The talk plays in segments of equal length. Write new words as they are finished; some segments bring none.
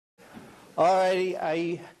All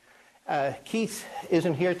righty, Keith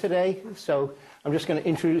isn't here today, so I'm just going to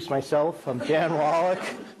introduce myself. I'm Jan Wollack.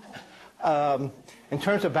 In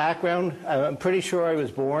terms of background, I'm pretty sure I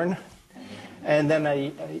was born, and then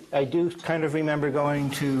I do kind of remember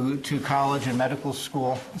going to college and medical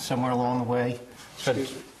school somewhere along the way.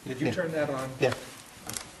 Excuse me, did you turn that on? Yeah. Okay.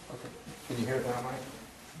 Can you hear it now, Mike?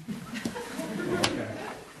 Okay.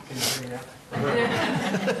 Can you hear me now?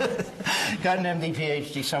 Got an MD,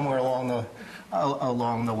 PhD somewhere along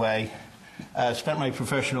the way. Spent my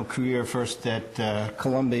professional career first at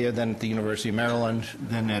Columbia, then at the University of Maryland,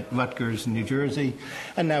 then at Rutgers in New Jersey,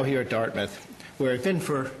 and now here at Dartmouth, where I've been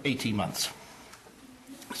for 18 months.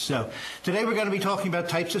 So today we're going to be talking about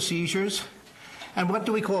types of seizures, and what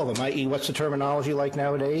do we call them, i.e. what's the terminology like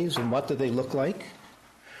nowadays, and what do they look like?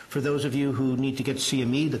 For those of you who need to get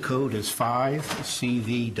CME, the code is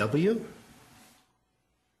 5CVW.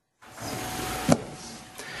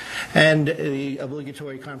 And the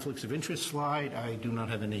obligatory conflicts of interest slide, I do not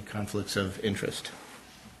have any conflicts of interest.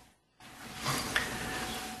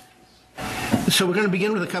 So we're going to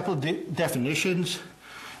begin with a couple of definitions.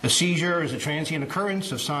 A seizure is a transient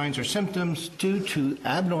occurrence of signs or symptoms due to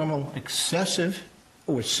abnormal, excessive,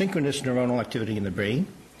 or synchronous neuronal activity in the brain.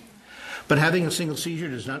 But having a single seizure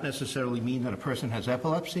does not necessarily mean that a person has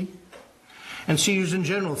epilepsy. And seizures in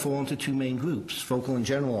general fall into two main groups, focal and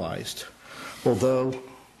generalized, although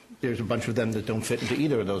there's a bunch of them that don't fit into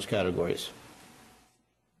either of those categories.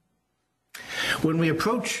 When we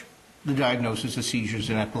approach the diagnosis of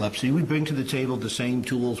seizures and epilepsy, we bring to the table the same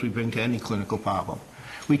tools we bring to any clinical problem.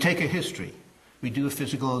 We take a history, we do a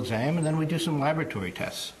physical exam, and then we do some laboratory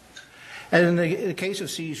tests. And in the case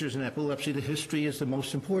of seizures and epilepsy, the history is the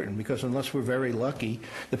most important, because unless we're very lucky,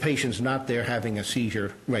 the patient's not there having a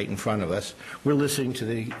seizure right in front of us. We're listening to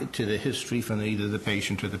the history from either the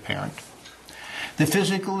patient or the parent. The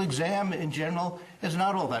physical exam, in general, is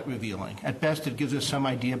not all that revealing. At best, it gives us some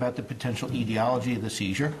idea about the potential etiology of the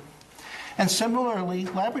seizure. And similarly,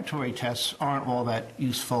 laboratory tests aren't all that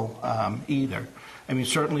useful either. I mean,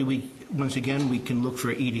 certainly, once again, we can look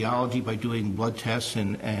for etiology by doing blood tests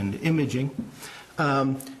and imaging.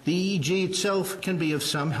 The EEG itself can be of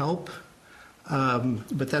some help,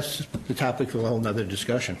 but that's the topic for a whole other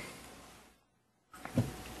discussion.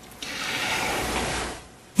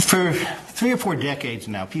 For 3 or 4 decades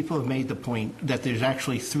now, people have made the point that there's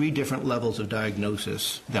actually 3 different levels of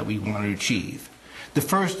diagnosis that we want to achieve. The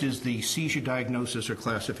first is the seizure diagnosis or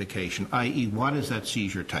classification, i.e. what is that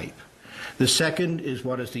seizure type? The second is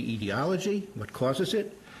what is the etiology, what causes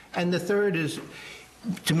it? And the third is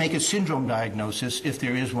to make a syndrome diagnosis if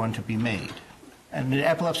there is one to be made. And the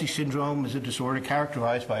epilepsy syndrome is a disorder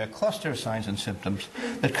characterized by a cluster of signs and symptoms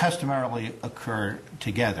that customarily occur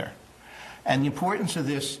together. And the importance of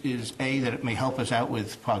this is, A, that it may help us out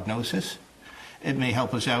with prognosis. It may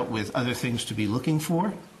help us out with other things to be looking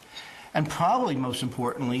for. And probably most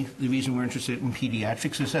importantly, the reason we're interested in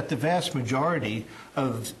pediatrics is that the vast majority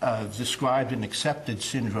of described and accepted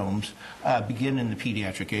syndromes begin in the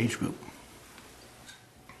pediatric age group.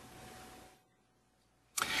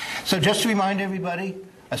 So just to remind everybody,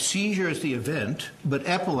 a seizure is the event, but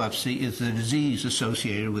epilepsy is the disease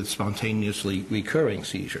associated with spontaneously recurring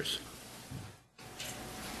seizures.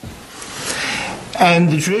 And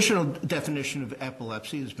the traditional definition of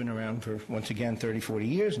epilepsy has been around for, once again, 30, 40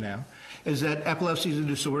 years now, is that epilepsy is a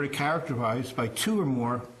disorder characterized by 2 or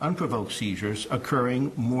more unprovoked seizures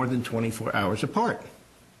occurring more than 24 hours apart.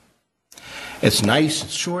 It's nice,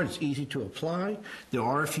 it's short, it's easy to apply. There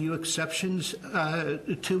are a few exceptions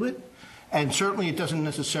to it, and certainly it doesn't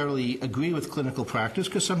necessarily agree with clinical practice,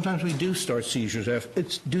 because sometimes we do start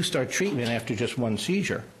treatment after just one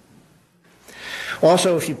seizure.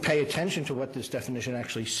 Also, if you pay attention to what this definition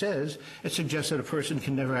actually says, it suggests that a person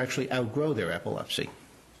can never actually outgrow their epilepsy.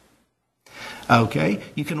 Okay,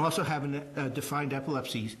 you can also have a defined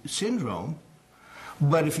epilepsy syndrome,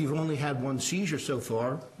 but if you've only had one seizure so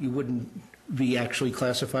far, you wouldn't be actually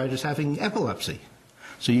classified as having epilepsy.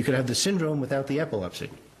 So you could have the syndrome without the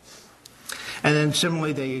epilepsy. And then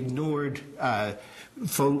similarly, they ignored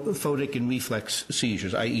photic and reflex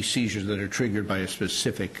seizures, i.e. seizures that are triggered by a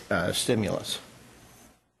specific stimulus.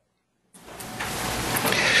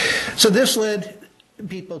 So this led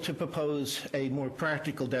people to propose a more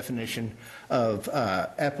practical definition of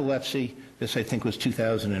epilepsy. This, I think, was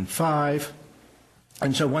 2005.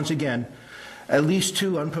 And so once again, at least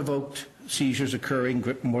 2 unprovoked seizures occurring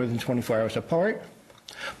more than 24 hours apart,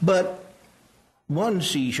 but 1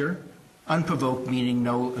 seizure, unprovoked meaning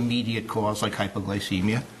no immediate cause like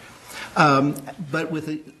hypoglycemia, but with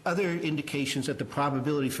the other indications that the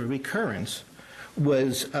probability for recurrence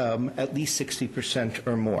was at least 60%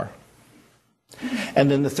 or more. And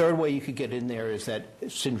then the third way you could get in there is that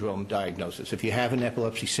syndrome diagnosis. If you have an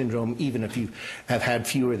epilepsy syndrome, even if you have had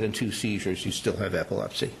fewer than 2 seizures, you still have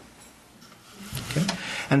epilepsy. Okay?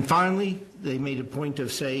 And finally, they made a point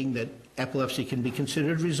of saying that epilepsy can be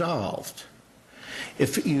considered resolved.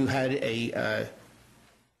 If you had a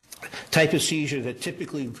type of seizure that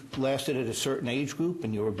typically lasted at a certain age group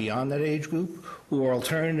and you were beyond that age group, or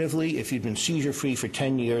alternatively, if you'd been seizure-free for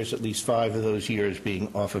 10 years, at least 5 of those years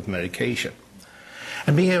being off of medication.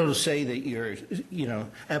 And being able to say that your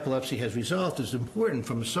epilepsy has resolved is important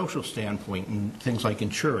from a social standpoint and things like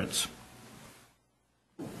insurance.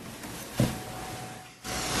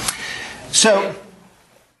 So,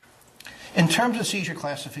 in terms of seizure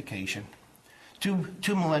classification, two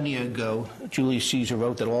millennia ago, Julius Caesar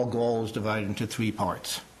wrote that all Gaul is divided into 3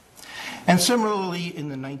 parts. And similarly, in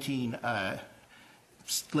the late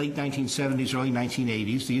 1970s, early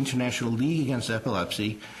 1980s, the International League Against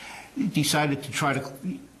Epilepsy decided to try to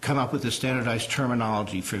come up with a standardized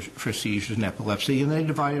terminology for seizures and epilepsy, and they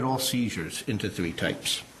divided all seizures into 3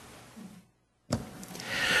 types.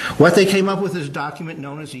 What they came up with is a document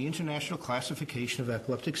known as the International Classification of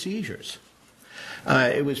Epileptic Seizures.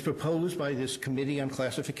 It was proposed by this Committee on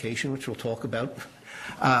Classification, which we'll talk about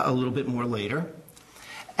a little bit more later,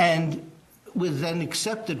 and was then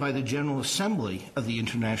accepted by the General Assembly of the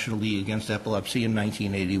International League Against Epilepsy in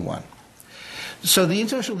 1981. So the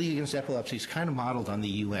International League Against Epilepsy is kind of modeled on the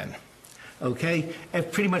UN. Okay?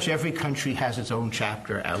 Pretty much every country has its own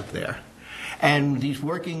chapter out there. And these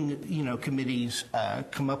working committees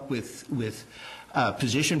come up with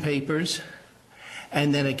position papers,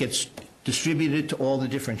 and then it gets distributed to all the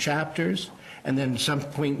different chapters, and then at some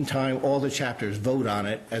point in time all the chapters vote on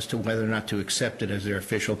it as to whether or not to accept it as their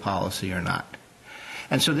official policy or not.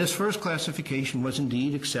 And so this first classification was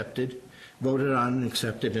indeed accepted, voted on and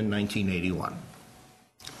accepted in 1981.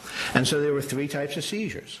 And so there were 3 types of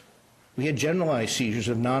seizures. We had generalized seizures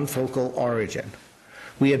of non-focal origin.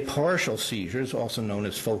 We had partial seizures, also known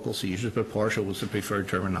as focal seizures, but partial was the preferred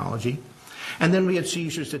terminology. And then we had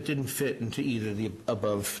seizures that didn't fit into either of the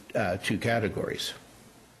above 2 categories.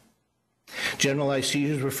 Generalized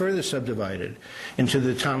seizures were further subdivided into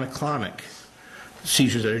the tonic-clonic,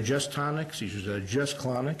 seizures that are just tonic, seizures that are just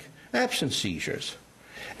clonic, absent seizures,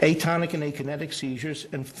 atonic and akinetic seizures,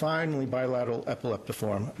 and finally bilateral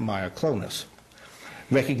epileptiform myoclonus,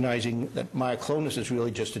 recognizing that myoclonus is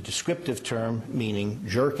really just a descriptive term meaning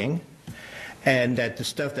jerking, and that the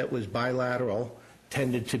stuff that was bilateral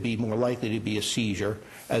tended to be more likely to be a seizure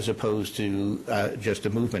as opposed to just a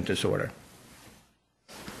movement disorder.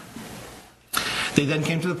 They then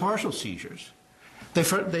came to the partial seizures. They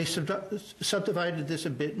subdivided this a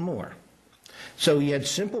bit more. So you had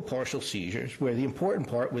simple partial seizures, where the important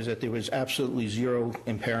part was that there was absolutely 0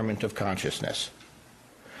 impairment of consciousness.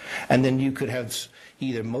 And then you could have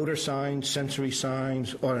either motor signs, sensory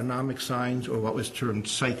signs, autonomic signs, or what was termed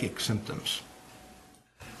psychic symptoms.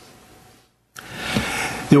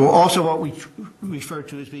 There were also what we refer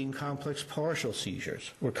to as being complex partial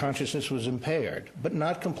seizures, where consciousness was impaired, but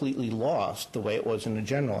not completely lost the way it was in a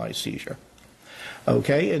generalized seizure.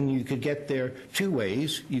 Okay, and you could get there 2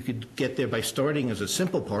 ways. You could get there by starting as a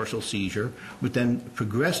simple partial seizure, but then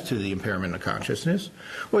progress to the impairment of consciousness,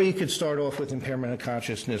 or you could start off with impairment of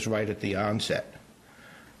consciousness right at the onset.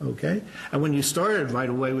 Okay, and when you started right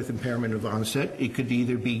away with impairment of onset, it could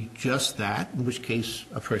either be just that, in which case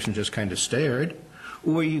a person just kind of stared,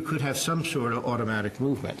 or you could have some sort of automatic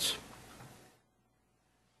movements.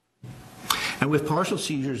 And with partial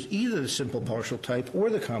seizures, either the simple partial type or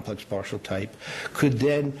the complex partial type could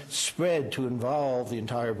then spread to involve the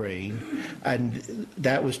entire brain, and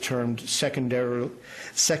that was termed to secondarily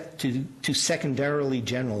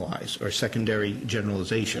generalize, or secondary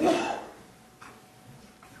generalization.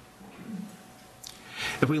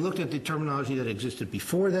 If we looked at the terminology that existed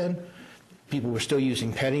before then, people were still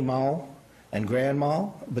using petit mal and grand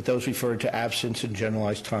mal, but those referred to absence and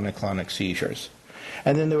generalized tonic-clonic seizures.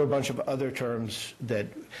 And then there were a bunch of other terms that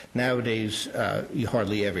nowadays you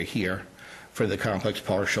hardly ever hear for the complex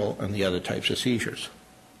partial and the other types of seizures.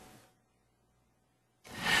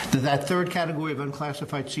 That third category of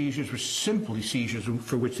unclassified seizures were simply seizures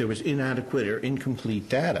for which there was inadequate or incomplete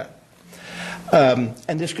data.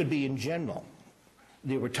 And this could be in general.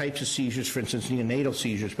 There were types of seizures, for instance, neonatal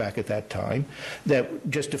seizures back at that time, that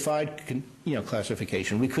justified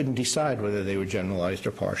classification. We couldn't decide whether they were generalized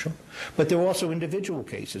or partial. But there were also individual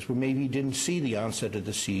cases where maybe you didn't see the onset of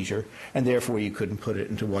the seizure, and therefore you couldn't put it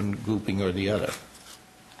into one grouping or the other.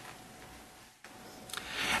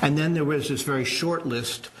 And then there was this very short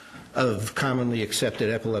list of commonly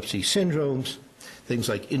accepted epilepsy syndromes things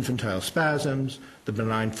like infantile spasms, the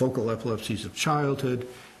benign focal epilepsies of childhood,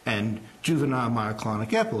 and juvenile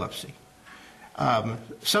myoclonic epilepsy.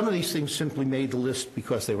 Some of these things simply made the list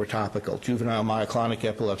because they were topical. Juvenile myoclonic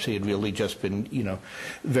epilepsy had really just been,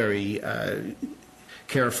 very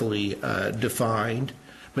carefully defined.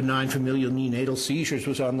 Benign familial neonatal seizures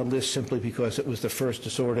was on the list simply because it was the first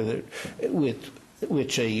disorder with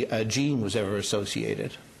which a gene was ever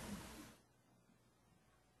associated.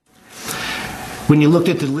 When you looked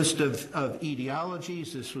at the list of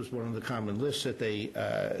etiologies, this was one of the common lists that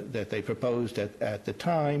they proposed at the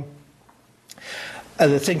time.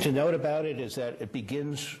 The thing to note about it is that it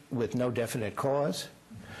begins with no definite cause,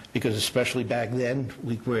 because especially back then,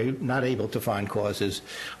 we were not able to find causes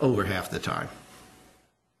over half the time.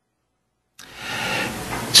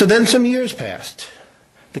 So then some years passed.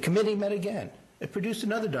 The committee met again. It produced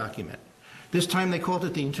another document. This time they called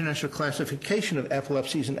it the International Classification of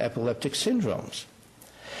Epilepsies and Epileptic Syndromes.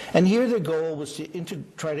 And here their goal was to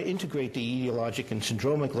try to integrate the etiologic and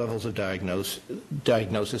syndromic levels of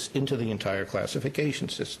diagnosis into the entire classification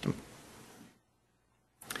system.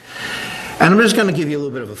 And I'm just going to give you a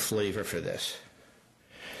little bit of a flavor for this.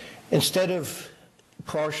 Instead of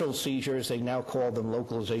partial seizures, they now call them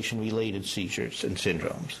localization-related seizures and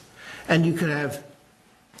syndromes. And you could have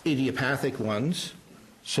idiopathic ones,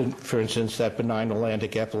 so for instance, that benign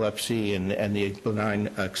Wollack epilepsy and the benign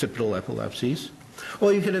occipital epilepsies.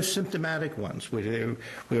 Or you could have symptomatic ones where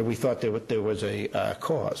we thought there was a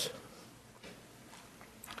cause.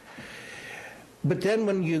 But then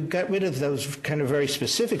when you got rid of those kind of very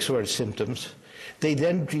specific sort of symptoms, they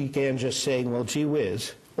then began just saying, well, gee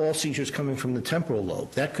whiz, all seizures coming from the temporal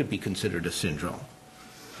lobe, that could be considered a syndrome.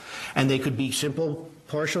 And they could be simple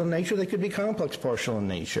partial in nature, they could be complex partial in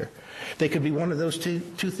nature. They could be one of those two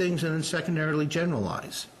things and then secondarily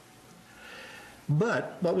generalize.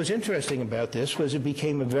 But what was interesting about this was it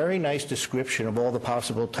became a very nice description of all the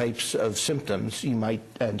possible types of symptoms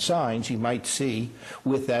and signs you might see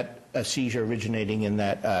with that seizure originating in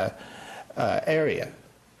that area.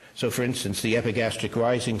 So for instance, the epigastric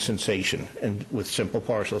rising sensation with simple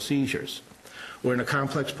partial seizures. Or in a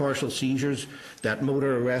complex partial seizures, that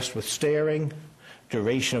motor arrest with staring,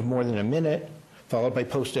 duration of more than a minute, followed by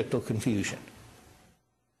postictal confusion.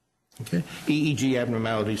 Okay? EEG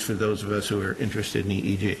abnormalities for those of us who are interested in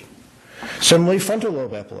EEG. Similarly, frontal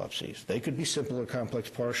lobe epilepsies. They could be simple or complex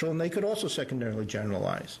partial, and they could also secondarily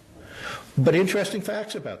generalize. But interesting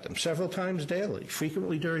facts about them, several times daily,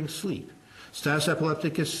 frequently during sleep. Status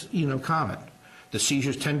epilepticus, common. The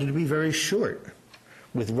seizures tended to be very short,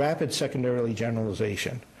 with rapid secondarily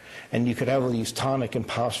generalization. And you could have these tonic and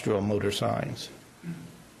postural motor signs.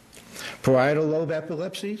 Parietal lobe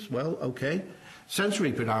epilepsies, well, okay.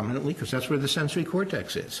 Sensory predominantly, because that's where the sensory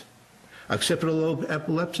cortex is. Occipital lobe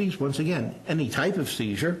epilepsies, once again, any type of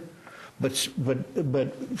seizure, but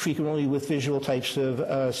frequently with visual types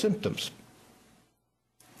of symptoms.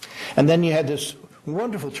 And then you had this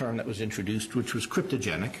wonderful term that was introduced, which was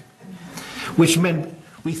cryptogenic, which meant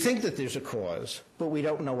we think that there's a cause, but we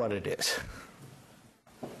don't know what it is.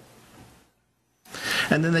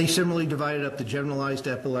 And then they similarly divided up the generalized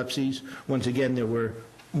epilepsies. Once again, there were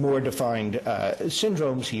more defined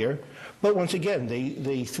syndromes here. But once again,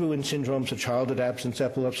 they threw in syndromes of childhood absence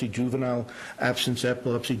epilepsy, juvenile absence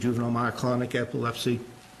epilepsy, juvenile myoclonic epilepsy.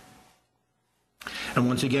 And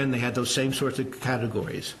once again, they had those same sorts of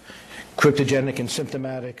categories. Cryptogenic and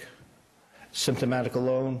symptomatic, symptomatic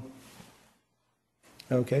alone.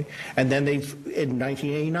 Okay? And then in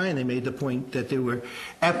 1989, they made the point that there were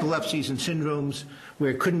epilepsies and syndromes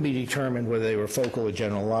where it couldn't be determined whether they were focal or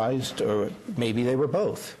generalized, or maybe they were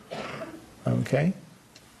both. Okay?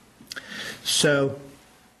 So,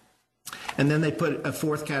 and then they put a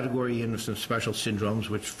fourth category in of some special syndromes,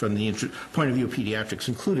 which from the point of view of pediatrics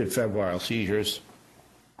included febrile seizures.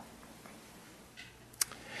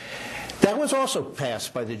 That was also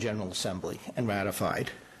passed by the General Assembly and ratified.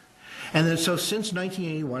 And then so since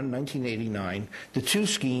 1981, 1989, the two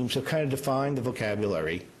schemes have kind of defined the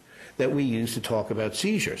vocabulary that we use to talk about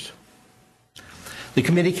seizures. The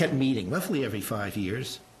committee kept meeting roughly every 5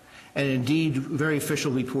 years, and indeed very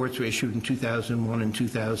official reports were issued in 2001 and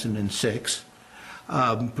 2006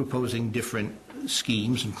 proposing different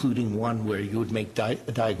schemes, including one where you would make a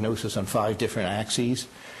diagnosis on 5 different axes.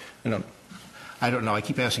 I don't know. I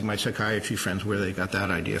keep asking my psychiatry friends where they got that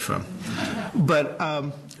idea from. But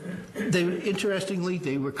interestingly,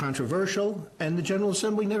 they were controversial, and the General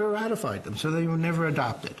Assembly never ratified them, so they were never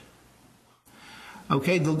adopted.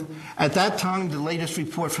 Okay, at that time, the latest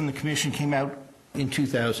report from the Commission came out in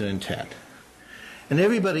 2010. And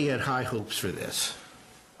everybody had high hopes for this.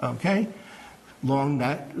 Okay?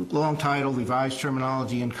 long title, Revised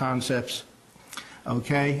Terminology and Concepts.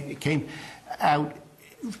 Okay, it came out,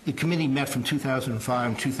 the committee met from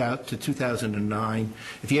 2005 to 2009.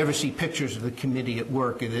 If you ever see pictures of the committee at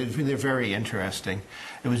work, they're very interesting.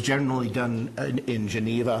 It was generally done in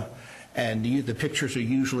Geneva, and the pictures are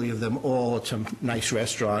usually of them all at some nice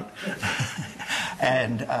restaurant.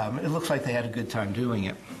 And it looks like they had a good time doing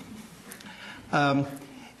it.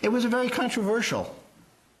 It was a very controversial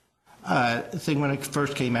thing when it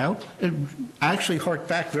first came out. It actually harked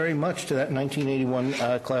back very much to that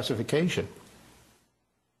 1981 classification.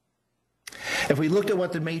 If we looked at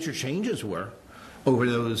what the major changes were over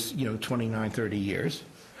those 29, 30 years,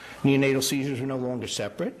 neonatal seizures were no longer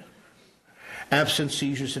separate. Absence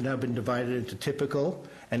seizures had now been divided into typical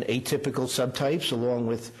and atypical subtypes, along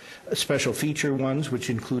with special feature ones, which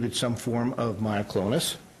included some form of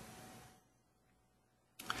myoclonus.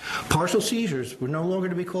 Partial seizures were no longer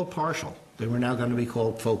to be called partial. They were now going to be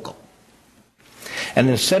called focal. And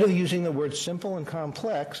instead of using the words simple and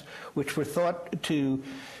complex, which were thought to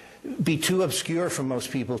be too obscure for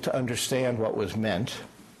most people to understand what was meant,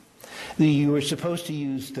 you were supposed to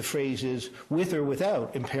use the phrases with or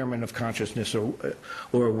without impairment of consciousness or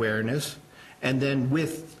awareness, and then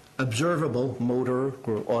with observable motor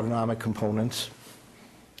or autonomic components.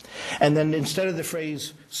 And then instead of the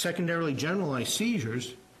phrase secondarily generalized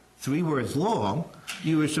seizures, 3 words long,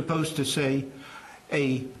 you were supposed to say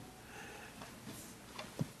a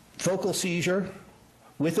focal seizure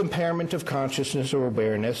with impairment of consciousness or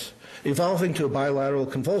awareness, evolving to a bilateral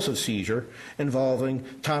convulsive seizure involving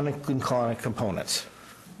tonic and clonic components.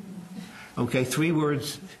 Okay, 3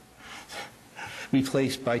 words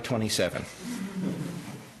replaced by 27.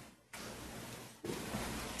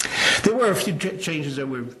 There were a few changes that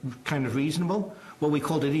were kind of reasonable. What we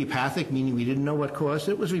called idiopathic, meaning we didn't know what caused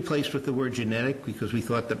it, was replaced with the word genetic because we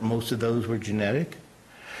thought that most of those were genetic.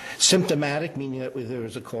 Symptomatic, meaning that there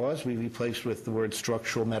was a cause, we replaced with the word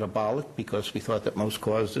structural metabolic because we thought that most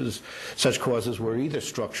causes, such causes were either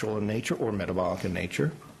structural in nature or metabolic in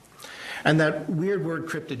nature. And that weird word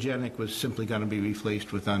cryptogenic was simply going to be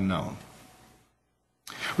replaced with unknown.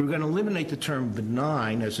 We were going to eliminate the term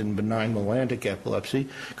benign, as in benign melandic epilepsy,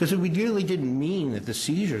 because we really didn't mean that the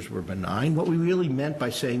seizures were benign. What we really meant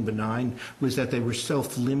by saying benign was that they were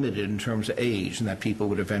self-limited in terms of age and that people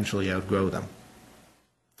would eventually outgrow them.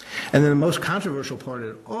 And then the most controversial part of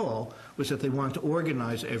it all was that they wanted to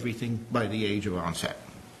organize everything by the age of onset,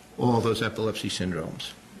 all those epilepsy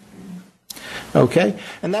syndromes. Okay?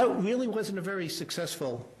 And that really wasn't a very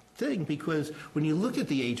successful thing because when you look at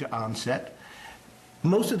the age of onset,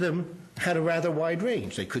 most of them had a rather wide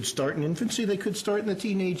range. They could start in infancy, they could start in the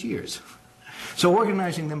teenage years. So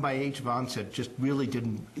organizing them by age of onset just really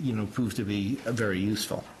didn't, prove to be very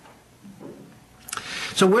useful.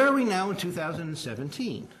 So where are we now in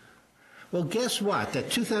 2017? Well, guess what? That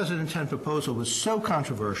 2010 proposal was so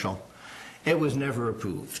controversial, it was never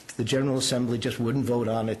approved. The General Assembly just wouldn't vote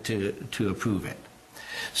on it to approve it.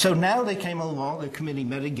 So now they came along, the committee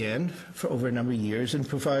met again for over a number of years and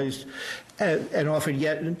proposed and offered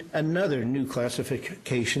yet another new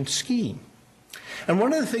classification scheme. And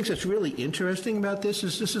one of the things that's really interesting about this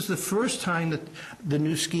is the first time that the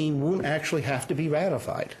new scheme won't actually have to be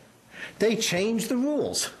ratified. They changed the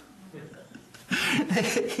rules.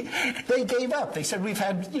 They gave up. They said, we've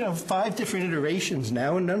had 5 different iterations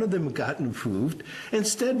now, and none of them have gotten approved.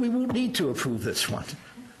 Instead, we won't need to approve this one.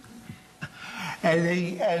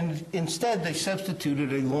 And instead, they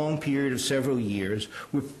substituted a long period of several years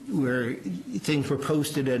where things were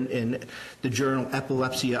posted in the journal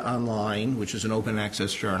Epilepsia Online, which is an open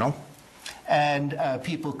access journal, and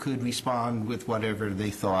people could respond with whatever they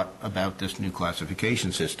thought about this new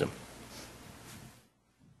classification system.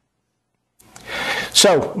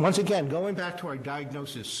 So, once again, going back to our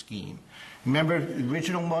diagnosis scheme. Remember the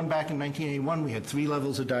original one back in 1981, we had 3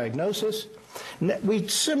 levels of diagnosis. We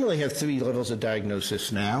similarly have 3 levels of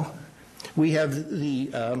diagnosis now. We have the,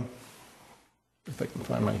 if I can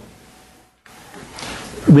find my,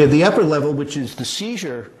 we have the upper level, which is the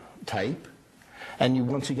seizure type. And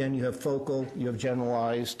once again, you have focal, you have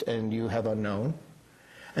generalized, and you have unknown.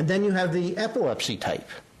 And then you have the epilepsy type.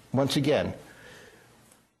 Once again,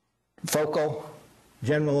 focal,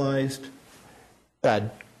 generalized,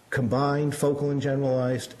 combined, focal and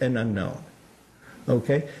generalized, and unknown.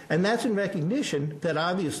 Okay? And that's in recognition that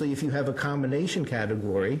obviously if you have a combination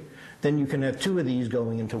category, then you can have 2 of these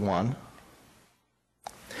going into one.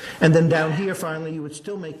 And then down here, finally, you would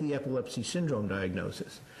still make the epilepsy syndrome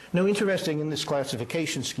diagnosis. Now, interesting, in this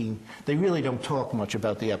classification scheme, they really don't talk much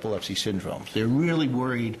about the epilepsy syndromes. They're really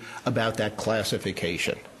worried about that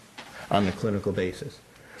classification on a clinical basis.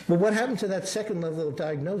 Well, what happened to that second level of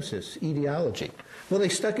diagnosis, etiology? Well, they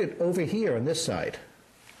stuck it over here on this side.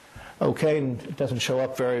 Okay, and it doesn't show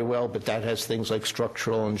up very well, but that has things like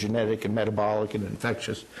structural and genetic and metabolic and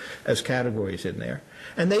infectious as categories in there.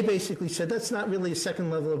 And they basically said that's not really a second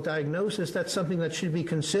level of diagnosis, that's something that should be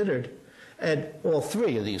considered at all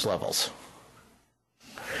three of these levels.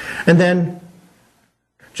 And then,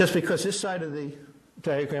 just because this side of the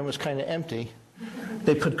diagram was kind of empty,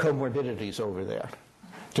 they put comorbidities over there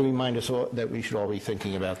to remind us all that we should all be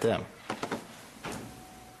thinking about them.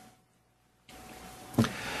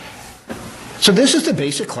 So this is the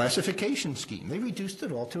basic classification scheme. They reduced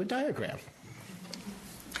it all to a diagram.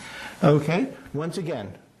 Okay, once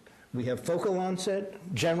again, we have focal onset,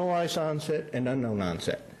 generalized onset, and unknown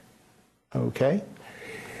onset. Okay,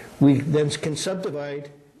 we then can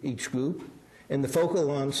subdivide each group. In the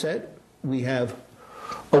focal onset, we have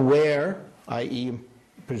aware, i.e.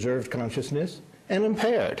 preserved consciousness, and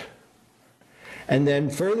impaired. And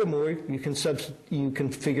then furthermore, you can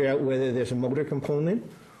figure out whether there's a motor component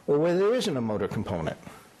or whether there isn't a motor component.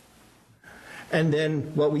 And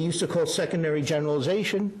then what we used to call secondary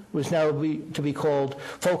generalization was now to be called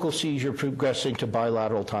focal seizure progressing to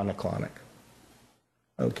bilateral tonic-clonic.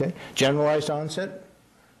 Okay? Generalized onset,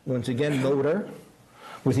 once again, motor,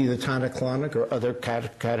 with either tonic-clonic or other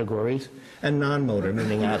categories, and non-motor,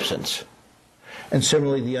 meaning absence. And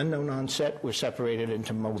similarly, the unknown onset was separated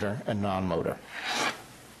into motor and non-motor.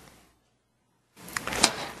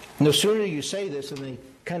 No sooner you say this, and they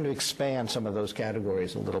kind of expand some of those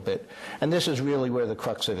categories a little bit. And this is really where the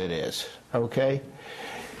crux of it is, okay?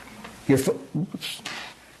 Your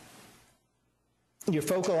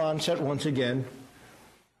focal onset, once again,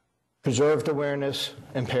 preserved awareness,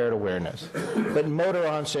 impaired awareness. But in motor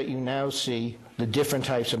onset, you now see the different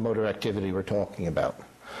types of motor activity we're talking about.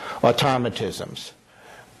 Automatisms,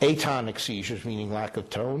 atonic seizures, meaning lack of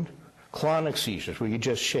tone, clonic seizures, where you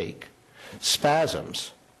just shake,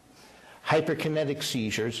 spasms, hyperkinetic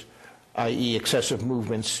seizures, i.e. excessive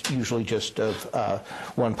movements, usually just of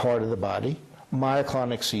one part of the body,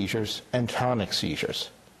 myoclonic seizures, and tonic seizures.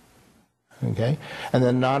 Okay? And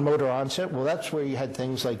then non-motor onset, well, that's where you had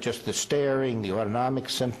things like just the staring, the autonomic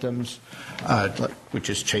symptoms, which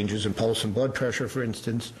is changes in pulse and blood pressure, for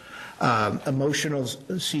instance, emotional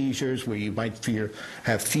seizures where you might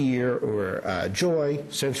have fear or joy,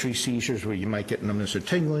 sensory seizures where you might get numbness or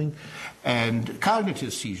tingling, and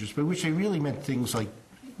cognitive seizures, by which they really meant things like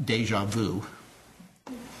deja vu.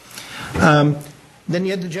 Then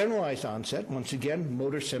you had the generalized onset, once again,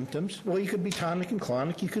 motor symptoms. Well, you could be tonic and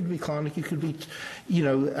clonic, you could be clonic, you could be,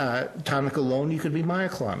 tonic alone, you could be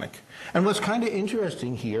myoclonic. And what's kind of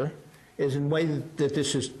interesting here is in a way that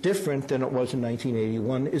this is different than it was in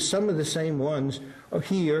 1981, is some of the same ones are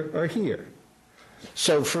here.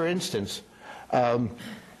 So, for instance,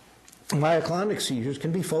 myoclonic seizures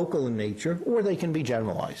can be focal in nature, or they can be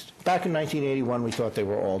generalized. Back in 1981, we thought they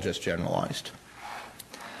were all just generalized.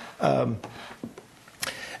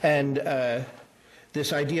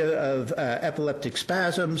 This idea of epileptic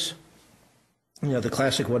spasms, the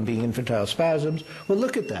classic one being infantile spasms, well,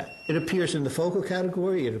 look at that. It appears in the focal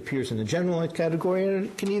category, it appears in the generalized category, and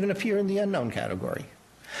it can even appear in the unknown category.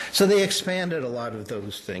 So they expanded a lot of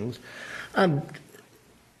those things.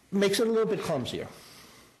 Makes it a little bit clumsier.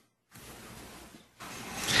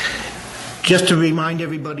 Just to remind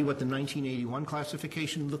everybody what the 1981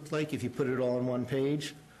 classification looked like, if you put it all on one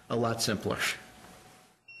page, a lot simpler.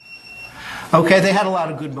 Okay, they had a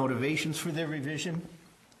lot of good motivations for their revision,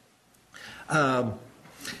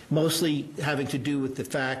 mostly having to do with the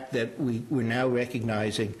fact that we're now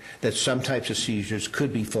recognizing that some types of seizures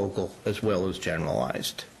could be focal as well as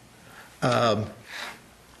generalized. And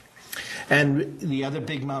the other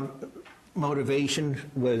big motivation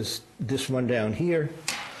was this one down here,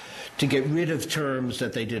 to get rid of terms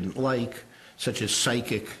that they didn't like, such as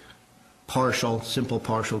psychic, partial, simple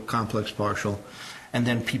partial, complex partial. And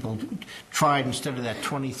then people tried, instead of that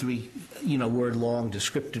 23 word long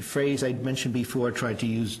descriptive phrase I'd mentioned before, tried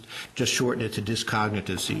to just shorten it to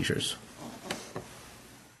dyscognitive seizures.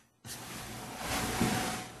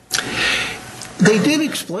 They did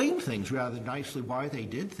explain things rather nicely why they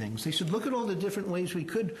did things. They said, look at all the different ways we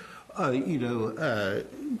could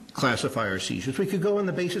classify our seizures. We could go on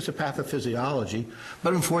the basis of pathophysiology,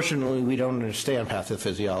 but unfortunately we don't understand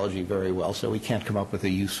pathophysiology very well, so we can't come up with a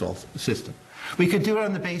useful system. We could do it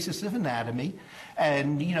on the basis of anatomy,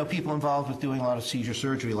 and people involved with doing a lot of seizure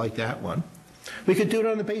surgery like that one. We could do it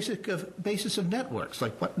on the basis of networks,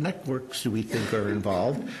 like what networks do we think are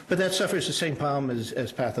involved, but that suffers the same problem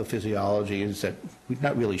as pathophysiology, is that we're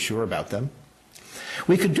not really sure about them.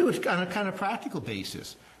 We could do it on a kind of practical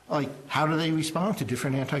basis. like how do they respond to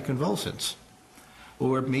different anticonvulsants,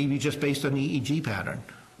 or maybe just based on the EEG pattern.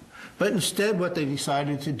 But instead what they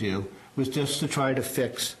decided to do was just to try to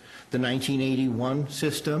fix the 1981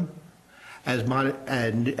 system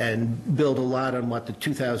and build a lot on what the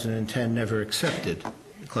 2010 never accepted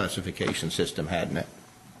classification system had in it.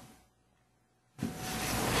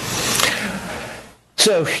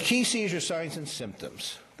 So key seizure signs and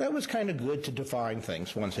symptoms. That was kind of good to define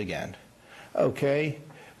things once again. Okay,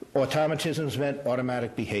 automatisms meant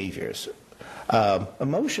automatic behaviors.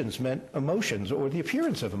 Emotions meant emotions or the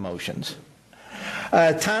appearance of emotions.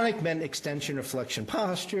 Tonic meant extension or flexion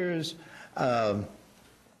postures.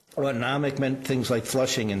 Autonomic meant things like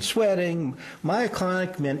flushing and sweating.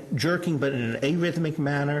 Myoclonic meant jerking but in an arrhythmic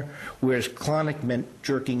manner, whereas clonic meant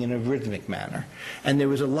jerking in a rhythmic manner. And there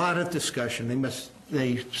was a lot of discussion.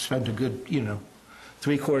 They spent a good,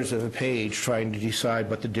 3/4 of a page trying to decide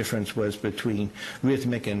what the difference was between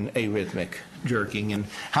rhythmic and arrhythmic jerking and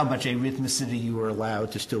how much arrhythmicity you were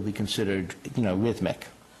allowed to still be considered, rhythmic.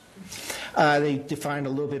 They defined a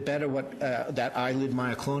little bit better what that eyelid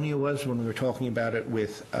myoclonia was when we were talking about it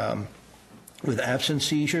with absent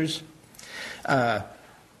seizures.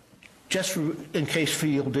 Just in case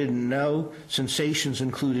you didn't know, sensations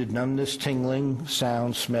included numbness, tingling,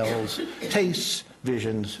 sounds, smells, tastes,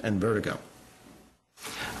 visions, and vertigo.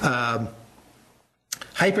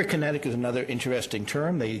 Hyperkinetic is another interesting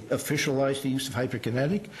term. They officialized the use of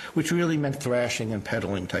hyperkinetic, which really meant thrashing and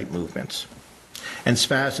pedaling type movements. And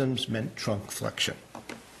spasms meant trunk flexion.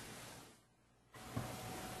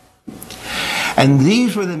 And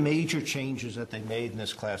these were the major changes that they made in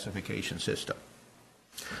this classification system.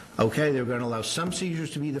 Okay, they were going to allow some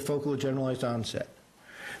seizures to be the focal or generalized onset.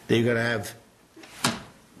 They're going to have,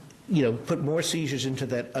 put more seizures into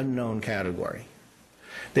that unknown category.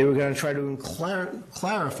 They were going to try to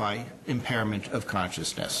clarify impairment of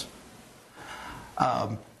consciousness.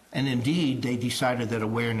 And indeed, they decided that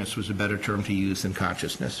awareness was a better term to use than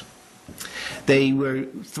consciousness. They were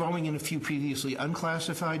throwing in a few previously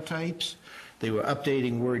unclassified types. They were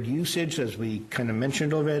updating word usage, as we kind of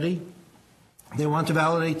mentioned already. They want to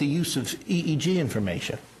validate the use of EEG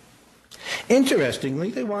information.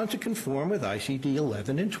 Interestingly, they wanted to conform with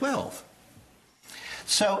ICD-11 and 12.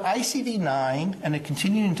 So ICD-9 and it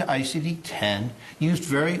continued into ICD-10 used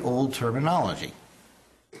very old terminology.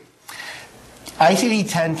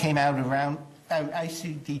 ICD-10 came out at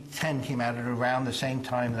around the same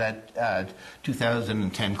time that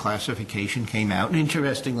 2010 classification came out. And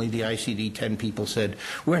interestingly, the ICD-10 people said,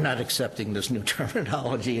 we're not accepting this new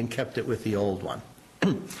terminology and kept it with the old one.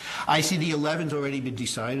 ICD-11's already been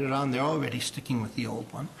decided on. They're already sticking with the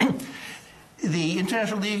old one. The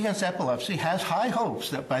International League Against Epilepsy has high hopes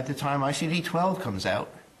that by the time ICD-12 comes out,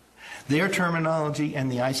 their terminology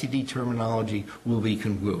and the ICD terminology will be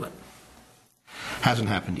congruent. Hasn't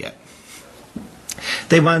happened yet.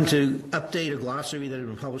 They wanted to update a glossary that had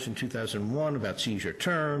been published in 2001 about seizure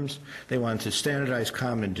terms. They wanted to standardize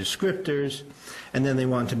common descriptors, and then they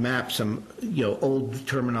wanted to map some, old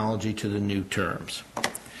terminology to the new terms.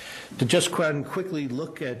 To just quickly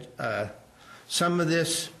look at some of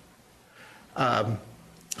this,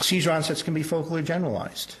 seizure onsets can be focal or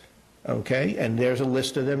generalized. Okay, and there's a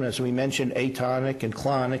list of them. As we mentioned, atonic and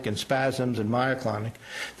clonic and spasms and myoclonic.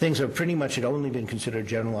 Things that pretty much had only been considered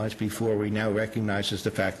generalized before we now recognize as the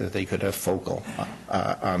fact that they could have focal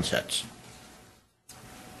onsets.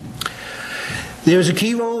 There's a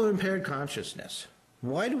key role of impaired consciousness.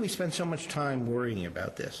 Why do we spend so much time worrying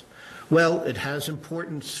about this? Well, it has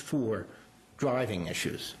importance for driving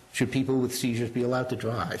issues. Should people with seizures be allowed to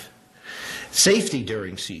drive? Safety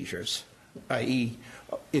during seizures, i.e.,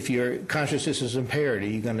 if your consciousness is impaired, are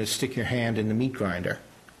you going to stick your hand in the meat grinder?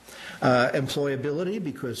 Employability,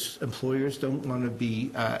 because employers don't want to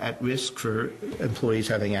be at risk for employees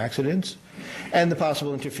having accidents, and the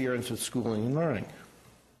possible interference with schooling and learning.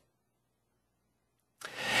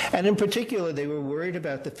 And in particular, they were worried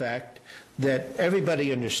about the fact that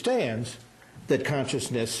everybody understands that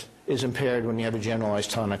consciousness is impaired when you have a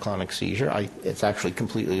generalized tonic-clonic seizure. It's actually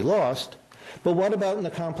completely lost. But what about in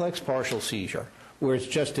the complex partial seizure, where it's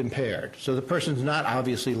just impaired? So the person's not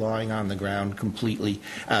obviously lying on the ground completely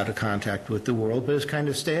out of contact with the world, but is kind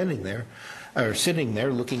of standing there, or sitting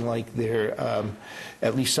there looking like they're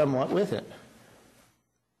at least somewhat with it.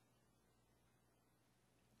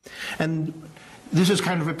 And this is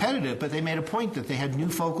kind of repetitive, but they made a point that they had new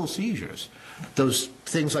focal seizures. Those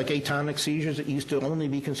things like atonic seizures that used to only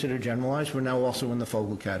be considered generalized were now also in the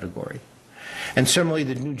focal category. And similarly,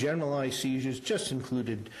 the new generalized seizures just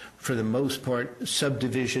included, for the most part,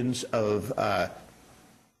 subdivisions of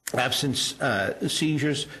absence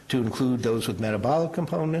seizures to include those with metabolic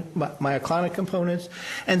component, myoclonic components,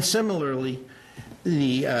 and similarly,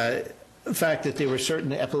 the fact that there were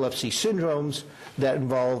certain epilepsy syndromes that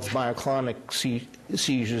involved myoclonic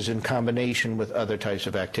seizures in combination with other types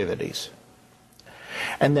of activities.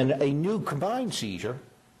 And then a new combined seizure,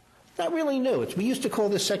 not really new. We used to call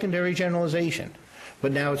this secondary generalization,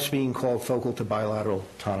 but now it's being called focal to bilateral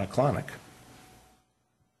tonic-clonic.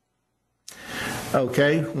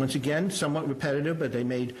 Okay, once again, somewhat repetitive, but they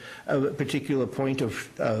made a particular point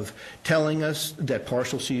of telling us that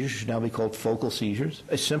partial seizures should now be called focal seizures.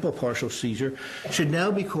 A simple partial seizure should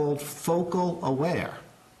now be called focal aware.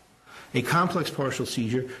 A complex partial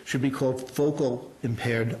seizure should be called focal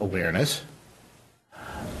impaired awareness.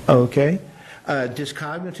 Okay,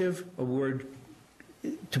 dyscognitive, a word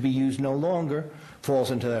to be used no longer,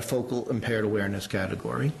 falls into that focal impaired awareness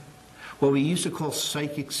category. What we used to call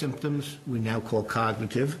psychic symptoms, we now call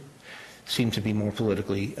cognitive, seem to be more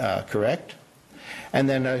politically correct. And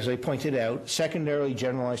then, as I pointed out, secondarily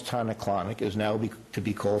generalized tonic-clonic is now to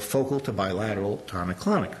be called focal to bilateral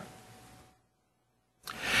tonic-clonic.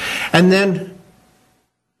 And then,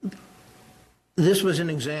 this was an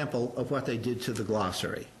example of what they did to the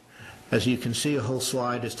glossary. As you can see, a whole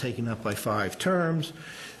slide is taken up by 5 terms.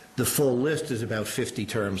 The full list is about 50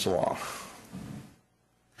 terms long.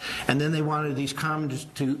 And then they wanted these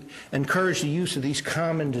to encourage the use of these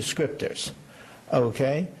common descriptors.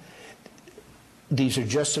 Okay? These are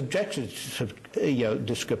just subjective,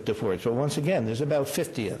 descriptive words. But once again, there's about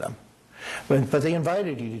 50 of them. But they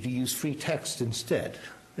invited you to use free text instead,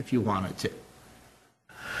 if you wanted to.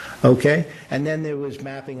 Okay? And then there was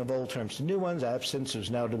mapping of old terms to new ones. Absence was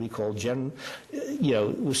now to be called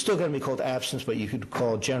it was still going to be called absence, but you could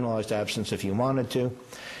call it generalized absence if you wanted to.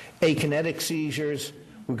 Akinetic seizures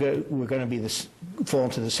were going to fall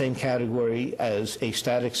into the same category as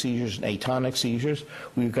astatic seizures and atonic seizures.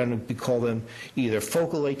 We were going to call them either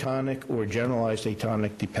focal atonic or generalized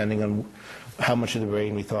atonic, depending on how much of the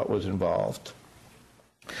brain we thought was involved.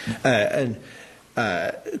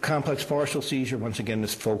 Complex partial seizure, once again,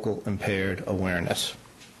 is focal impaired awareness.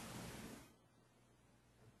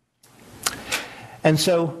 And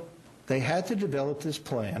so they had to develop this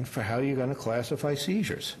plan for how you're going to classify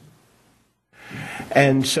seizures.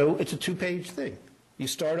 And so it's a 2-page thing. You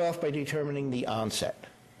start off by determining the onset.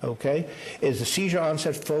 Okay? Is the seizure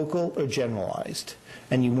onset focal or generalized?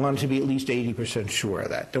 And you want to be at least 80% sure of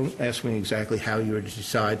that. Don't ask me exactly how you would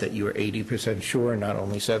decide that you are 80% sure, not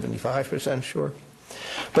only 75% sure.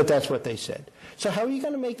 But that's what they said. So how are you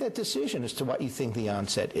going to make that decision as to what you think the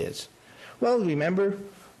onset is? Well, remember,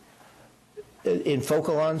 in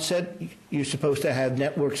focal onset, you're supposed to have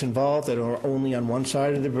networks involved that are only on one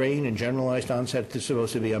side of the brain, and generalized onset is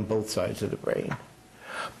supposed to be on both sides of the brain.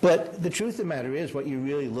 But the truth of the matter is, what you're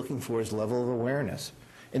really looking for is level of awareness.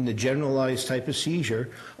 In the generalized type of seizure,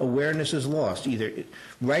 awareness is lost, either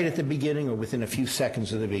right at the beginning or within a few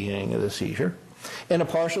seconds of the beginning of the seizure. In a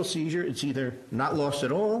partial seizure, it's either not lost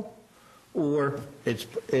at all, or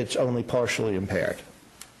it's only partially impaired.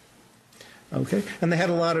 Okay? And they had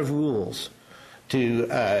a lot of rules to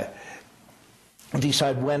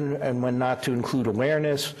decide when and when not to include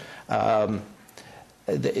awareness. A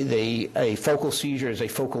focal seizure is a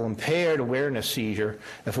focal impaired awareness seizure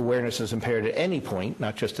if awareness is impaired at any point,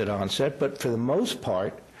 not just at onset, but for the most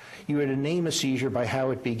part, you are to name a seizure by how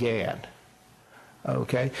it began.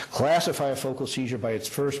 Okay? Classify a focal seizure by its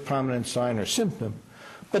first prominent sign or symptom,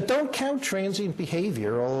 but don't count transient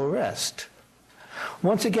behavioral arrest.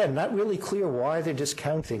 Once again, not really clear why they're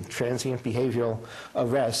discounting transient behavioral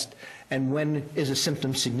arrest, and when is a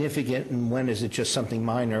symptom significant and when is it just something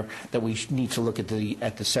minor that we need to look at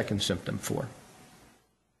the second symptom for.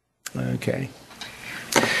 Okay.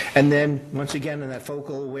 And then, once again, in that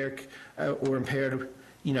focal aware or impaired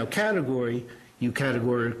category, you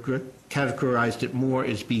categorized it more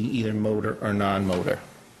as being either motor or non-motor.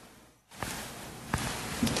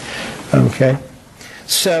 Okay.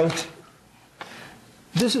 So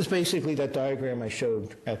this is basically that diagram I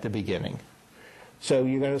showed at the beginning. So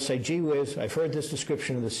you're going to say, gee whiz, I've heard this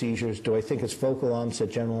description of the seizures. Do I think it's focal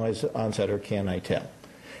onset, generalized onset, or can I tell?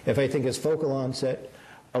 If I think it's focal onset,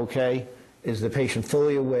 okay, is the patient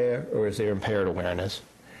fully aware or is there impaired awareness?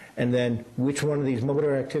 And then which one of these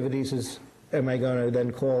motor activities am I going to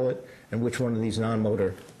then call it, and which one of these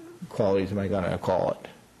non-motor qualities am I going to call it?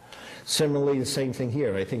 Similarly, the same thing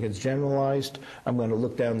here. I think it's generalized. I'm going to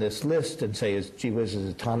look down this list and say, gee whiz, is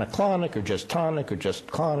it tonic-clonic, or just tonic, or just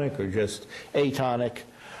clonic, or just atonic,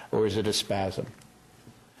 or is it a spasm?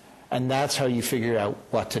 And that's how you figure out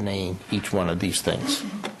what to name each one of these things.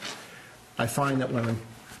 I find that when I'm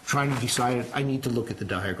trying to decide, I need to look at the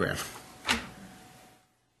diagram.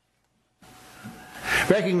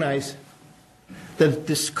 Recognize that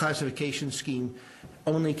this classification scheme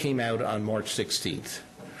only came out on March 16th.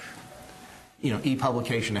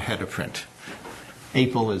 E-publication ahead of print.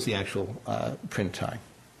 April is the actual print time.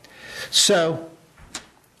 So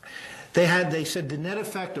they said the net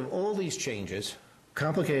effect of all these changes,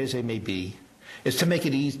 complicated as they may be, is to make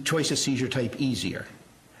it choice of seizure type easier,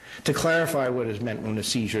 to clarify what is meant when a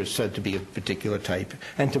seizure is said to be a particular type,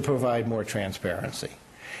 and to provide more transparency.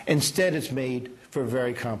 Instead, it's made for a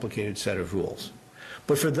very complicated set of rules.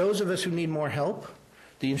 But for those of us who need more help,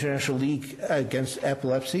 the International League Against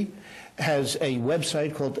Epilepsy has a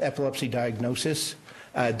website called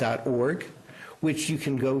epilepsydiagnosis.org, which you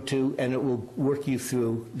can go to, and it will work you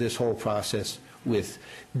through this whole process with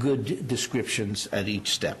good descriptions at each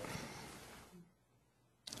step.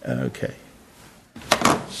 Okay.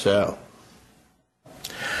 So,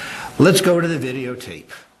 let's go to the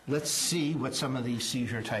videotape. Let's see what some of these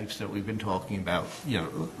seizure types that we've been talking about,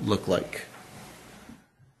 look like.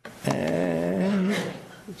 And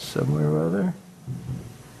somewhere or other.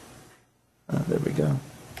 There we go.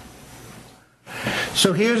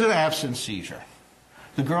 So here's an absence seizure.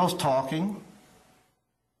 The girl's talking,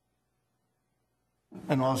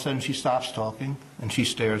 and all of a sudden she stops talking, and she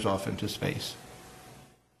stares off into space.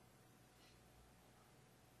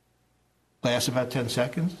 Lasts about 10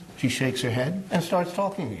 seconds. She shakes her head and starts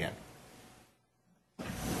talking again.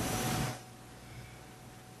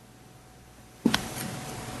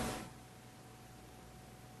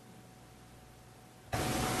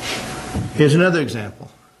 Here's another example.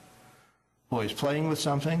 Boy's playing with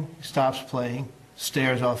something, stops playing,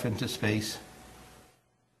 stares off into space.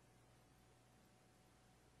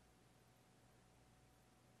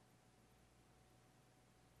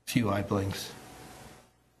 Few eye blinks.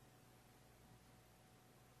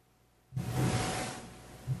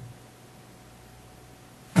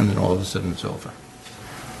 And then all of a sudden it's over.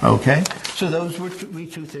 Okay, so those were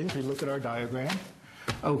two things. We look at our diagram.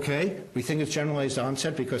 Okay, we think it's generalized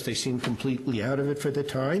onset because they seem completely out of it for the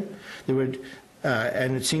time.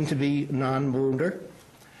 And it seemed to be non-motor.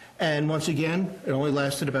 And once again, it only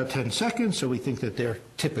lasted about 10 seconds, so we think that they're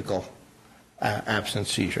typical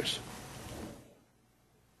absence seizures.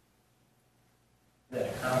 That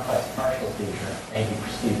a complex partial seizure may be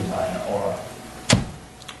preceded by an aura.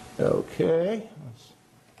 Okay, let's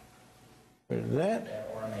get rid of that. That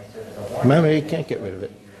aura may serve as a warning. Remember, you can't get rid of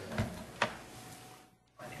it.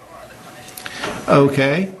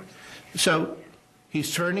 Okay, so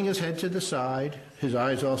he's turning his head to the side. His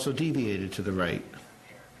eyes also deviated to the right.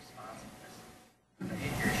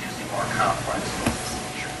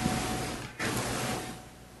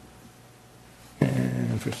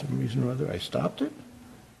 And for some reason or other, I stopped it.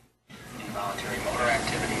 Involuntary motor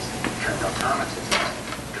activities during automatism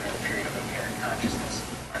during the period of impaired consciousness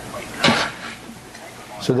are quite common.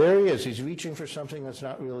 So there he is. He's reaching for something that's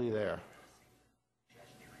not really there.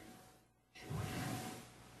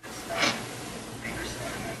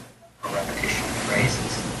 Repetition of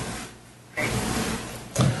phrases.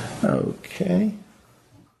 Okay.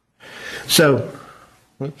 So,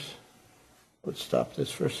 whoops. Let's stop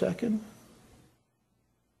this for a second.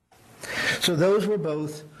 So those were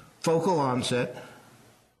both focal onset,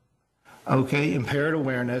 okay, impaired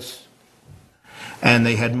awareness, and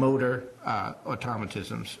they had motor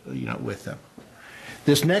automatisms, with them.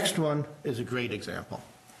 This next one is a great example.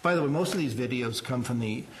 By the way, most of these videos come from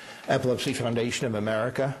the Epilepsy Foundation of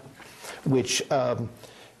America, which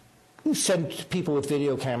sent people with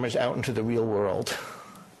video cameras out into the real world,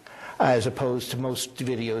 as opposed to most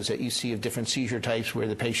videos that you see of different seizure types where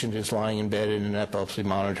the patient is lying in bed in an epilepsy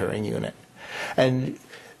monitoring unit. And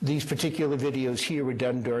these particular videos here were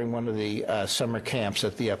done during one of the summer camps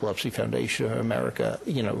that the Epilepsy Foundation of America,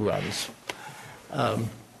 runs.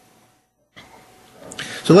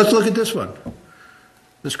 So let's look at this one.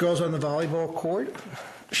 This girl's on the volleyball court.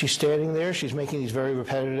 She's standing there. She's making these very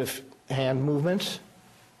repetitive hand movements.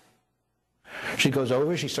 She goes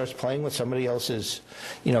over. She starts playing with somebody else's,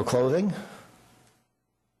 clothing.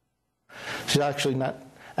 She's actually not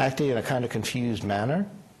acting in a kind of confused manner,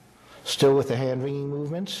 still with the hand-wringing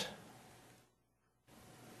movements.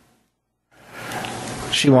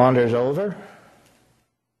 She wanders over.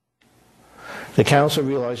 The counselor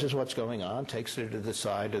realizes what's going on, takes her to the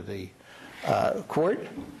side of the court,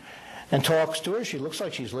 and talks to her. She looks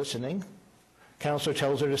like she's listening. Counselor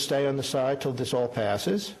tells her to stay on the side till this all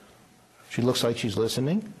passes. She looks like she's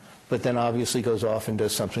listening, but then obviously goes off and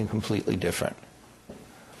does something completely different.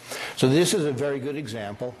 So this is a very good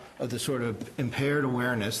example of the sort of impaired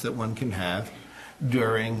awareness that one can have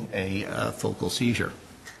during a focal seizure.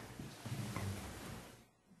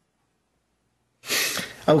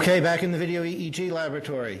 Okay, back in the video EEG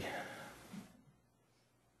laboratory.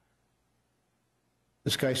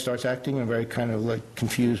 This guy starts acting in a very kind of like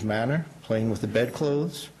confused manner, playing with the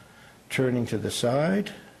bedclothes, turning to the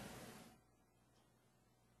side.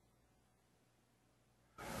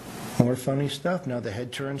 More funny stuff. Now the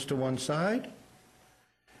head turns to one side,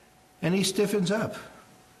 and he stiffens up.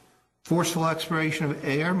 Forceful expiration of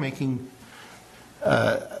air, making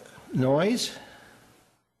noise.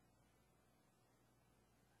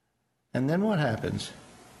 And then what happens?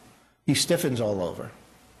 He stiffens all over.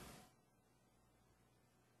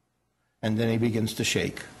 And then he begins to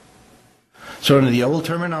shake. So under the old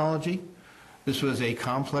terminology, this was a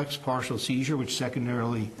complex partial seizure which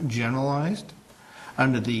secondarily generalized.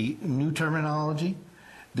 Under the new terminology,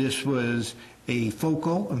 this was a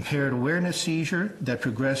focal impaired awareness seizure that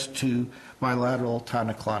progressed to bilateral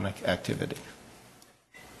tonic-clonic activity.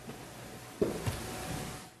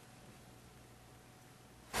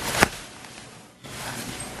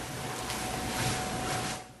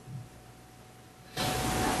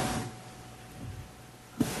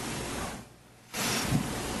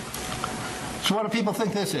 So what do people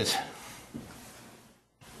think this is?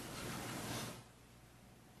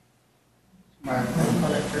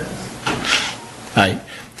 Right.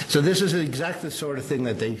 So this is exactly the sort of thing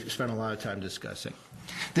that they spent a lot of time discussing.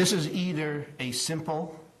 This is either a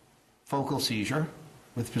simple focal seizure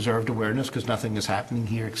with preserved awareness because nothing is happening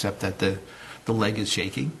here except that the leg is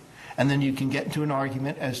shaking. And then you can get into an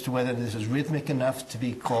argument as to whether this is rhythmic enough to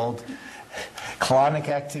be called clonic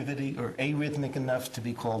activity or arrhythmic enough to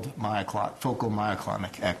be called focal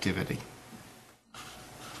myoclonic activity.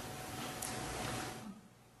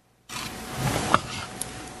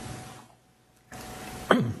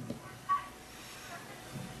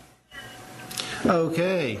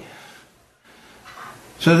 Okay.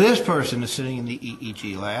 So this person is sitting in the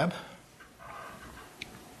EEG lab.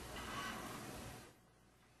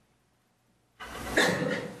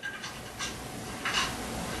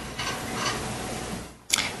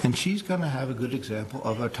 And she's going to have a good example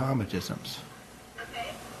of automatisms. Okay.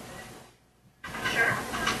 Sure.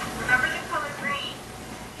 Remember the color green.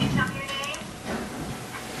 Can you tell me your name?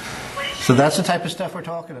 So that's the type of stuff we're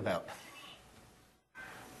talking about.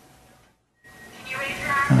 Can you raise your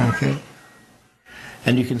arm? Okay.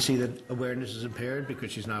 And you can see that awareness is impaired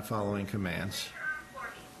because she's not following commands.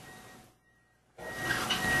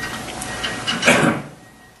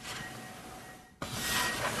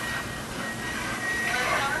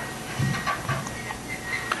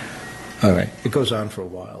 All right, it goes on for a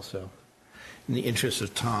while, so in the interest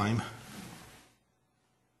of time,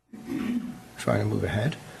 trying to move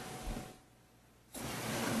ahead.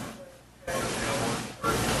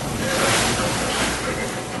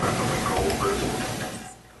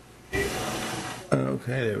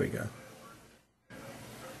 Okay, there we go.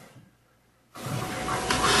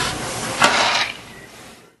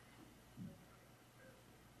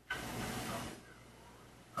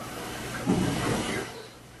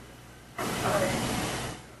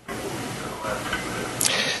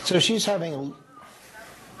 So she's having a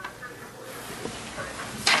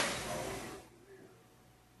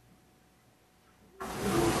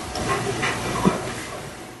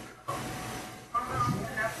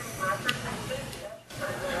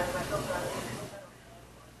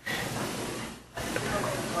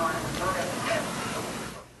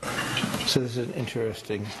So this is an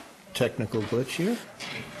interesting technical glitch here.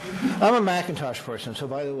 I'm a Macintosh person, so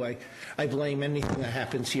by the way, I blame anything that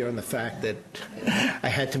happens here on the fact that I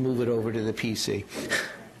had to move it over to the PC.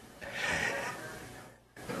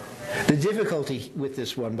 The difficulty with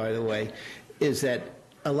this one, by the way, is that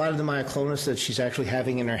a lot of the myoclonus that she's actually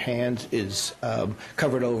having in her hand is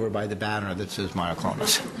covered over by the banner that says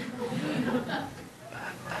myoclonus.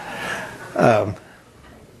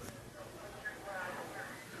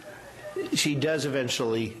 She does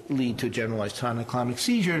eventually lead to a generalized tonic-clonic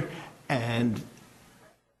seizure, and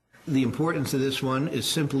the importance of this one is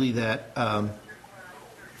simply that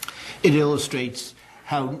it illustrates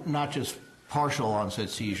how not just partial onset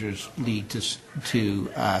seizures lead to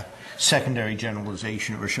secondary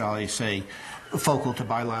generalization, or shall I say, focal to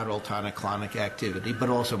bilateral tonic-clonic activity, but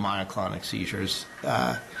also myoclonic seizures.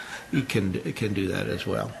 You can do that as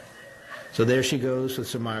well. So there she goes with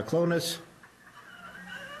some myoclonus.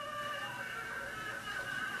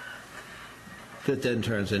 That then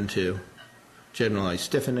turns into generalized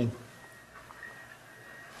stiffening.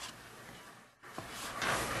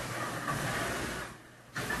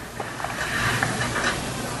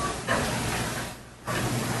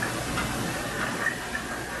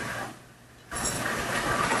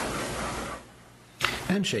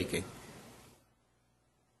 And shaking.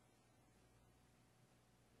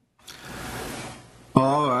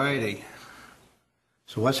 righty.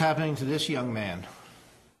 So what's happening to this young man?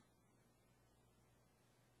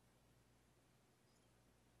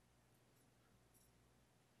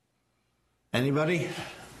 Anybody?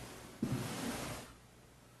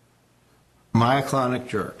 Myoclonic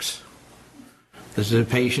jerks. This is a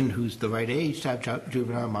patient who's the right age to have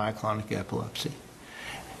juvenile myoclonic epilepsy.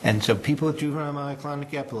 And so people with juvenile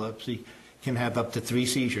myoclonic epilepsy can have up to 3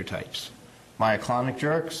 seizure types. Myoclonic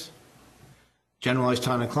jerks, generalized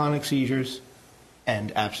tonic-clonic seizures,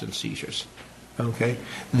 and absence seizures. Okay?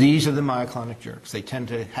 These are the myoclonic jerks. They tend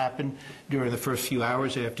to happen during the first few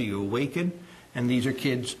hours after you awaken, and these are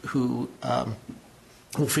kids who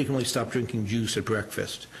frequently stop drinking juice at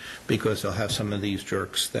breakfast because they'll have some of these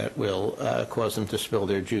jerks that will cause them to spill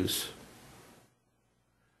their juice.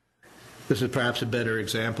 This is perhaps a better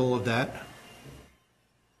example of that.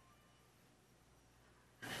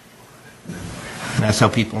 And that's how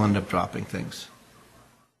people end up dropping things.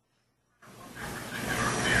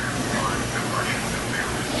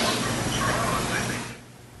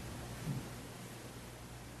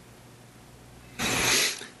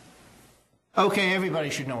 Okay, everybody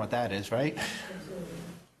should know what that is, right?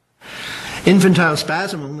 Infantile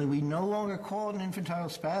spasm, only we no longer call it an infantile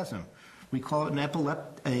spasm. We call it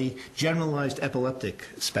a generalized epileptic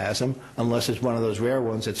spasm, unless it's one of those rare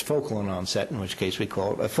ones that's focal in onset, in which case we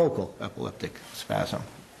call it a focal epileptic spasm.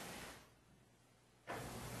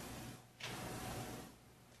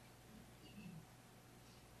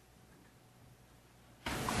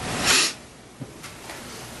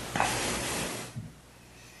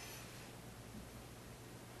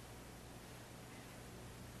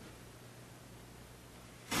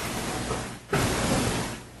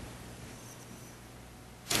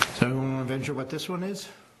 So anyone want to venture what this one is?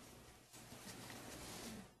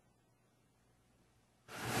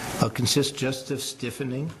 It consists just of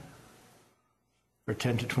stiffening for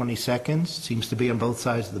 10 to 20 seconds. Seems to be on both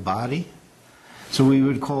sides of the body. So we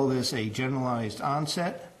would call this a generalized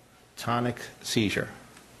onset tonic seizure.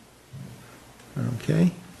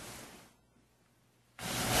 Okay.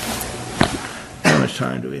 How much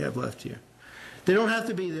time do we have left here? They don't have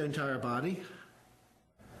to be the entire body.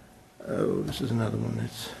 Oh, this is another one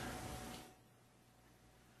that's...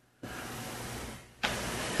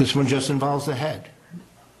 This one just involves the head,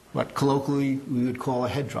 what colloquially we would call a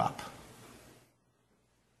head drop.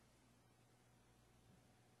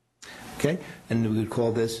 Okay, and we would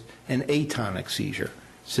call this an atonic seizure,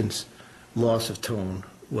 since loss of tone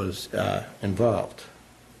was involved.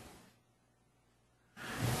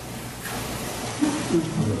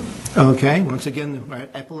 Okay, once again, we're at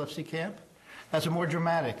epilepsy camp. That's a more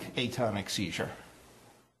dramatic atonic seizure.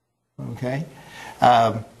 Okay.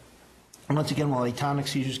 Once again, while atonic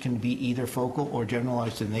seizures can be either focal or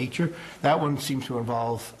generalized in nature, that one seems to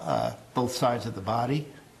involve both sides of the body,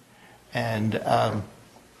 and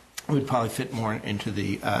would probably fit more into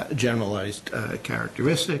the generalized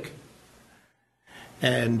characteristic.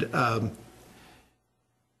 And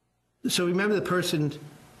so remember, the person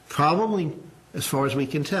probably, as far as we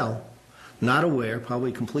can tell, not aware,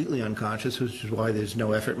 probably completely unconscious, which is why there's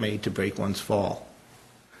no effort made to break one's fall.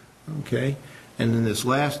 Okay? And in this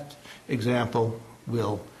last example,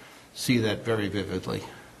 we'll see that very vividly.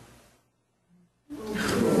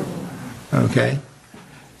 Okay?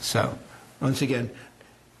 So, once again,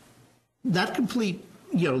 not complete,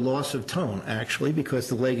 loss of tone, actually, because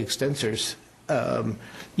the leg extensors,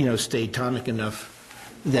 stayed tonic enough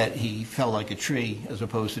that he fell like a tree as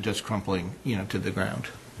opposed to just crumpling, to the ground.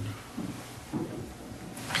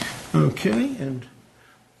 Okay, and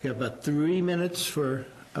we have about 3 minutes for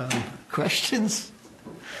questions,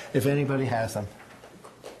 if anybody has them.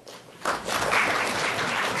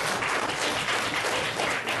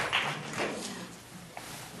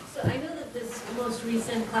 So I know that this most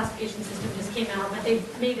recent classification system just came out, but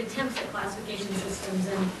they've made attempts at classification systems,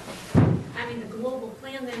 and I mean, the global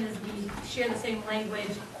plan then is we share the same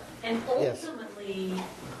language and ultimately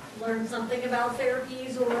learn something about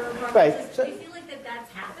therapies or prognosis. Right. Do you feel like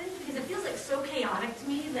that's happened? Because it feels like so chaotic to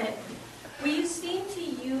me that we seem to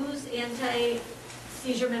use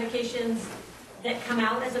anti-seizure medications that come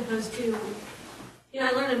out as opposed to,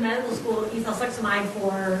 I learned in medical school ethosuximide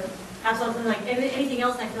for absolutely like anything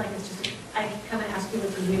else. I feel like it's just, I come and ask you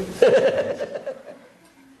what to use.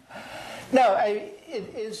 No,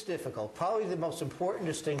 it is difficult. Probably the most important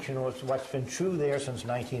distinction was what's been true there since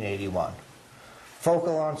 1981.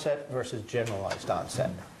 Focal onset versus generalized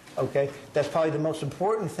onset. Okay? That's probably the most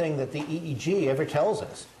important thing that the EEG ever tells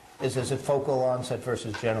us, is it focal onset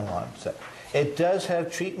versus general onset. It does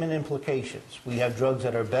have treatment implications. We have drugs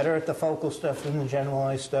that are better at the focal stuff than the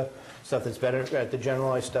generalized stuff, stuff that's better at the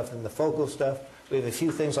generalized stuff than the focal stuff. We have a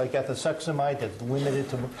few things like ethosuximide that's limited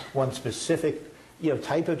to one specific,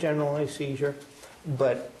 type of generalized seizure,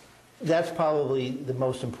 but that's probably the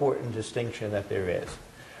most important distinction that there is.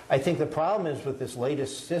 I think the problem is with this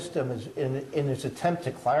latest system is in its attempt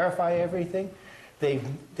to clarify everything,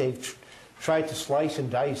 they've tried to slice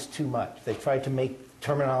and dice too much. They've tried to make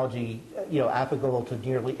terminology, applicable to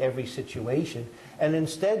nearly every situation, and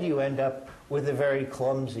instead you end up with a very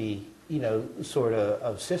clumsy, sort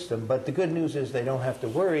of system. But the good news is they don't have to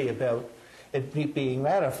worry about it being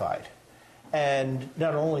ratified. And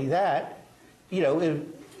not only that, we'll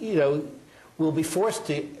be forced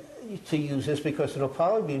to use this because it'll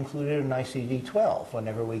probably be included in ICD-12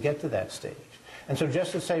 whenever we get to that stage. And so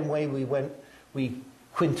just the same way we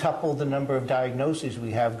quintupled the number of diagnoses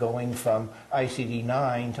we have going from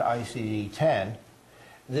ICD-9 to ICD-10,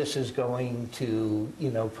 this is going to,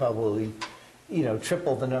 probably,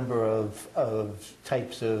 triple the number of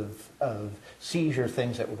types of seizure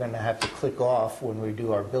things that we're going to have to click off when we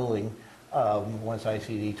do our billing once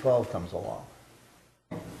ICD-12 comes along.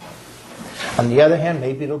 On the other hand,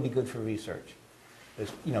 maybe it'll be good for research.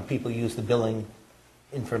 Because, people use the billing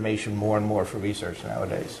information more and more for research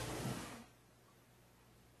nowadays.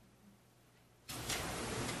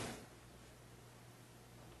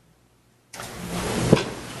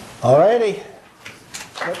 All righty.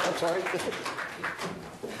 I'm sorry.